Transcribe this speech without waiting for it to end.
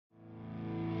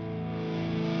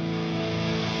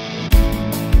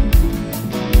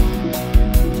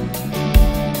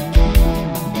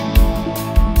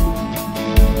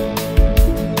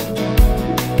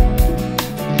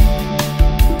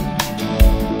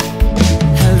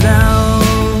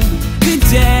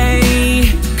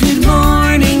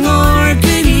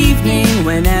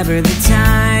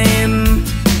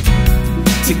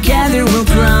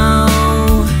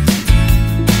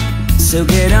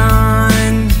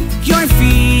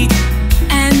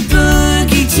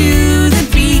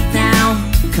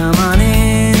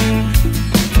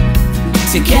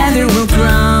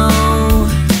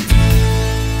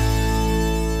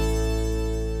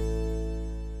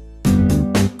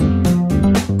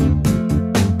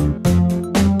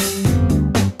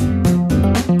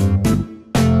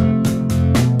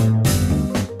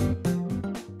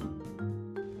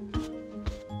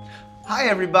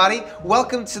everybody.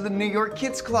 Welcome to the New York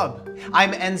Kids Club.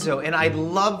 I'm Enzo, and I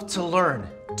love to learn.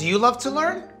 Do you love to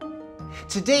learn?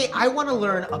 Today, I want to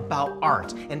learn about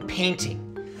art and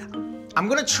painting. I'm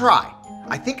gonna try.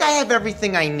 I think I have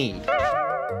everything I need.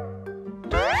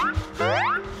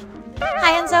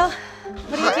 Hi, Enzo.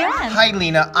 What are you doing? Hi,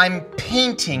 Lina. I'm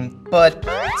painting, but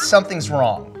something's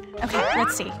wrong. Okay,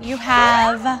 let's see. You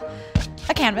have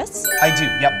a canvas. I do,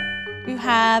 yep. You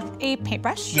have a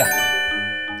paintbrush. Yeah.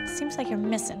 Seems like you're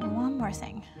missing one more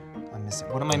thing. I'm missing.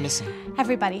 What am I missing?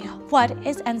 Everybody, what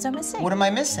is Enzo missing? What am I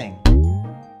missing?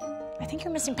 I think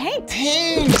you're missing paint.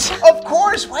 Paint! Of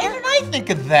course! Why didn't I think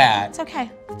of that? It's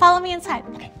okay. Follow me inside.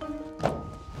 Okay.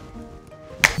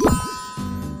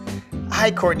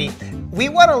 Hi, Courtney. We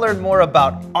want to learn more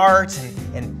about art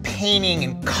and painting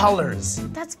and colors.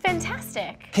 That's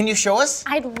fantastic. Can you show us?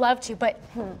 I'd love to, but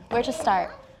where to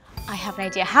start? I have an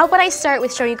idea. How about I start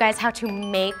with showing you guys how to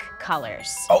make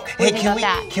colors? Oh, hey,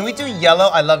 that? can we do yellow?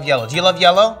 I love yellow. Do you love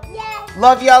yellow? Yes.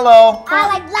 Love yellow. I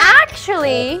like black.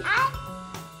 Actually,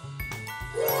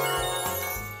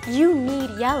 you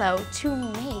need yellow to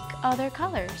make other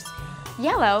colors.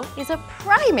 Yellow is a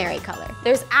primary color.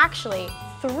 There's actually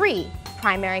 3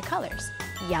 primary colors: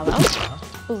 yellow,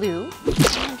 blue,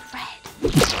 and red.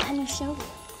 Let me show you.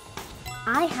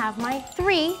 I have my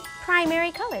 3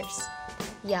 primary colors: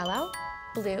 yellow,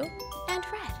 blue, and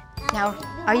red. Now,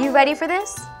 are you ready for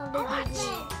this? Watch.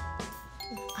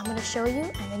 I'm gonna show you,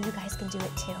 and then you guys can do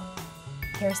it too.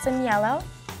 Here's some yellow,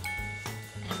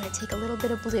 and I'm gonna take a little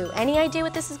bit of blue. Any idea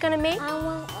what this is gonna make?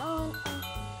 I'm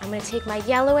gonna take my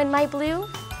yellow and my blue.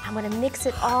 I'm gonna mix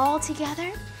it all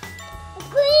together.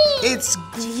 Green. It's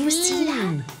green. Do you see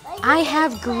that? I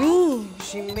have green.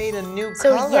 She made a new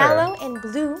So color. yellow and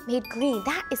blue made green.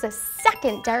 That is a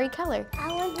secondary color.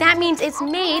 That means it's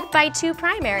made by 2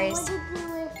 primaries. What do you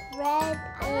do with red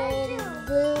and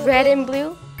blue? Red and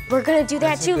blue? We're gonna do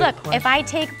that That's a too. good Look, question. if I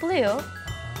take blue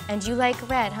and you like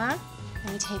red, huh?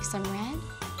 Let me take some red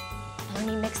and let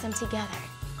me mix them together.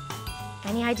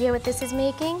 Any idea what this is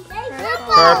making?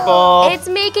 Purple. It's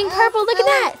making purple. Look at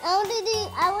that. I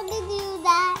want to do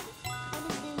that.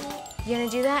 You gonna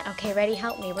do that? Okay, ready?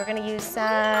 Help me. We're gonna use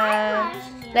some.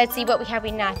 Let's see what we have.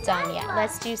 We not done yet.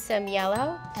 Let's do some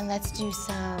yellow and let's do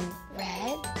some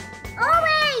red.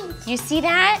 Orange. You see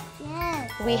that?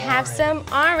 Yes. We have some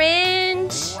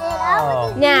orange.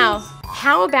 Wow. Now,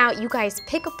 how about you guys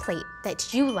pick a plate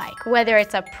that you like, whether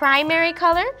it's a primary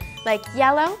color, like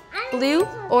yellow, blue,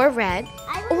 or red,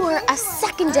 or a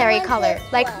secondary color,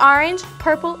 like orange,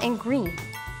 purple, and green.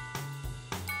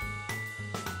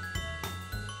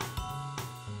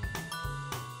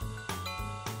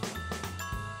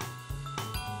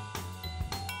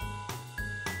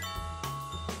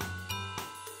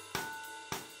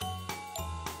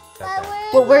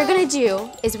 What we're gonna do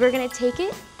is we're gonna take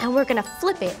it and we're gonna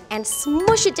flip it and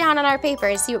smush it down on our paper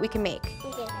and see what we can make.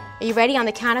 Okay. Are you ready? On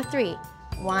the count of 3.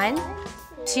 1,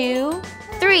 2,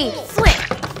 3,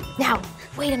 flip. Now,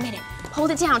 wait a minute.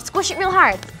 Hold it down, squish it real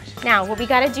hard. Now, what we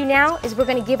gotta do now is we're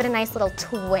gonna give it a nice little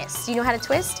twist. You know how to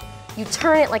twist? You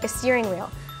turn it like a steering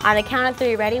wheel. On the count of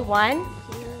 3, ready? 1,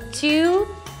 2,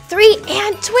 3,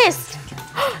 and twist.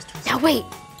 Now wait,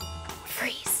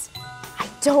 freeze. I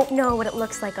don't know what it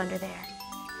looks like under there.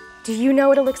 Do you know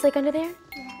what it looks like under there?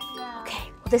 Yeah. Okay,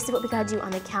 well this is what we gotta do.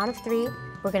 On the count of 3,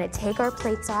 we're gonna take our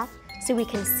plates off so we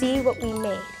can see what we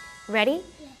made. Ready?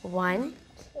 1,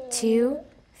 2,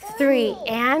 3,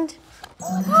 and...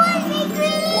 Oh, I made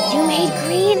green. You made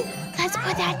green? Let's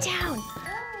put that down.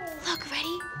 Look,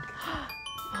 ready?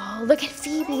 Oh, look at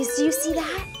Phoebe's. Do you see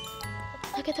that?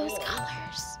 Look at those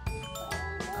colors.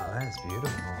 Oh, that's beautiful.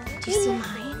 Do you see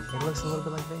mine? It looks a little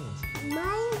bit like veins.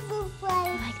 Mine looks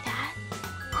like. Like that?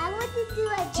 I want to do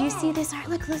like. Do you see this art?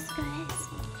 Look at this.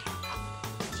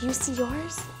 Do you see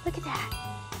yours? Look at that.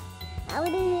 I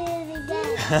want to do it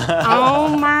again.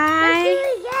 Oh my. Do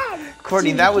it again.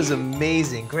 Courtney, that was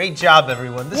amazing. Great job,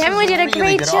 everyone. This Everyone was did a really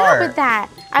great good job art. with that.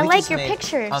 I We like just your made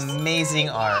pictures. Amazing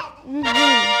art.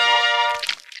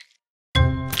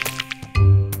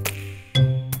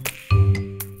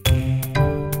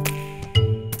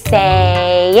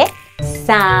 Say it,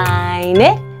 sign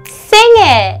it, sing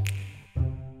it.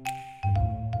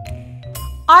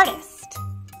 Artist.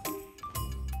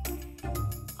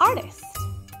 Artist.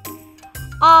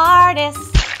 Artist.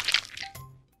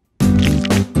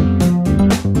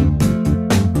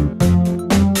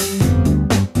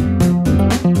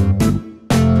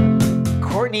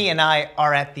 Courtney and I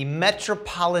are at the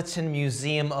Metropolitan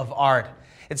Museum of Art.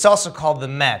 It's also called the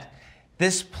Met.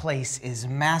 This place is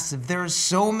massive. There are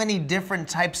so many different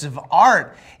types of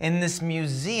art in this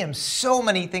museum, so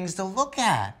many things to look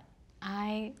at.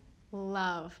 I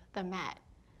love the Met.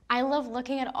 I love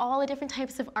looking at all the different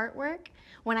types of artwork.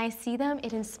 When I see them,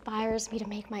 it inspires me to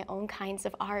make my own kinds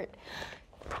of art.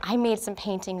 I made some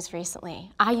paintings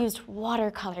recently. I used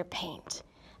watercolor paint,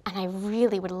 and I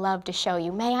really would love to show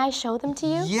you. May I show them to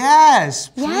you? Yes,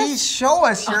 please Yes? show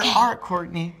us your Okay. art,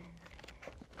 Courtnie.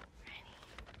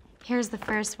 Here's the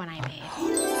first one I made.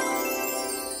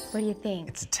 What do you think?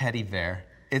 It's a teddy bear.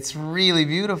 It's really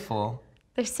beautiful.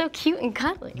 They're so cute and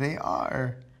cuddly. They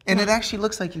are. And it actually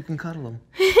looks like you can cuddle them.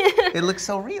 It looks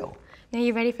so real. Now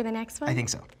you ready for the next one? I think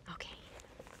so. Okay.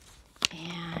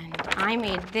 And I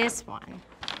made this one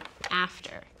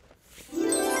after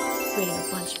reading a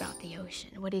bunch about the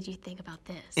ocean. What did you think about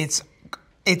this?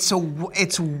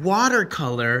 It's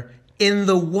watercolor in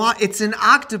the it's an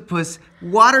octopus,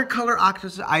 watercolor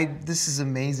octopus. This is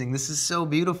amazing. This is so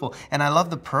beautiful. And I love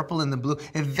the purple and the blue.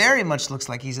 It very much looks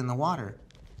like he's in the water.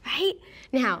 Right?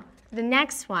 Now, the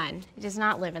next one does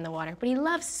not live in the water, but he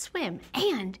loves to swim,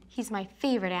 and he's my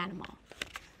favorite animal.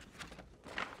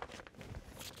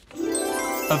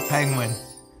 A penguin.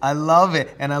 I love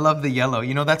it, and I love the yellow.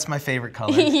 You know, that's my favorite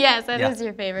color. Yes, that is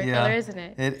your favorite color, isn't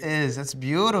it? It is. That's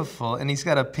beautiful. And he's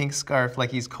got a pink scarf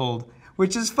like he's cold,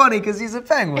 which is funny because he's a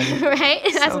penguin. Right?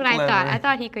 That's So what I thought. clever. I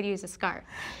thought he could use a scarf.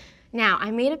 Now,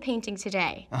 I made a painting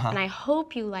today, and I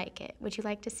hope you like it. Would you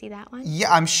like to see that one?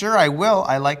 Yeah, I'm sure I will.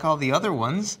 I like all the other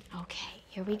ones. Okay,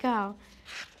 here we go.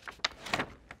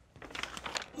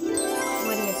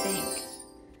 What do you think?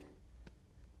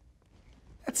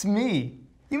 That's me.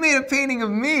 You made a painting of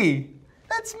me.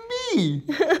 That's me.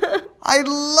 I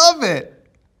love it.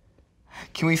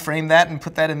 Can we frame that and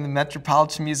put that in the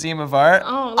Metropolitan Museum of Art?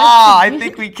 Oh, let's I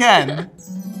think we can.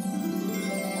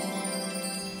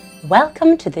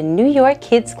 Welcome to the New York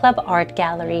Kids Club Art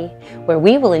Gallery, where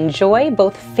we will enjoy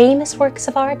both famous works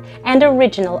of art and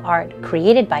original art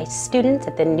created by students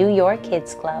at the New York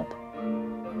Kids Club.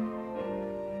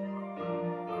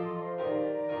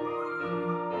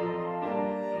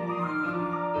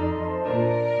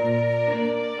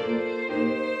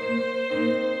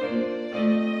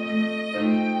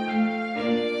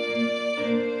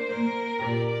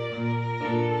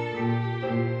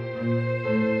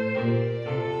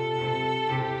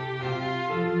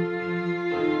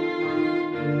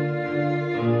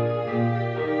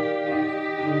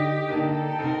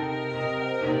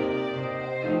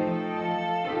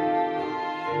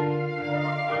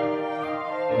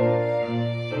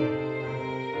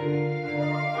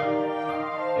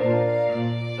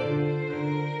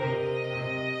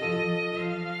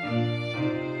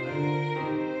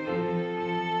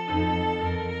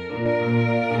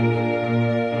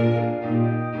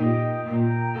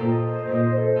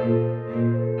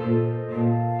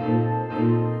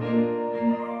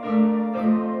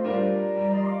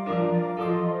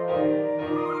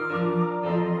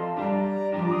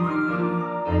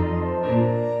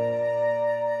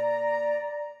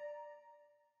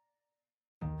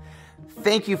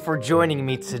 Thank you for joining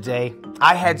me today.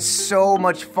 I had so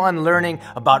much fun learning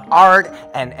about art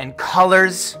and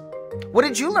colors. What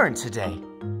did you learn today?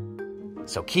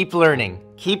 So keep learning,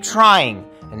 keep trying,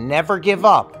 and never give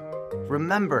up.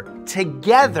 Remember,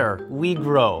 together we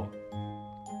grow.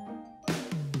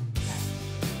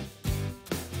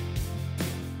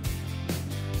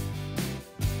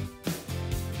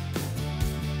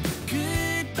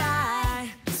 Goodbye,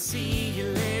 see you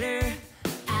later,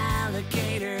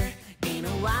 alligator in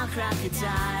a wild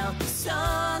crocodile. So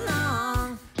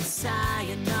long,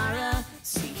 sayonara,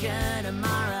 see you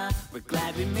tomorrow. We're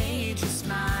glad we made you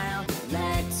smile.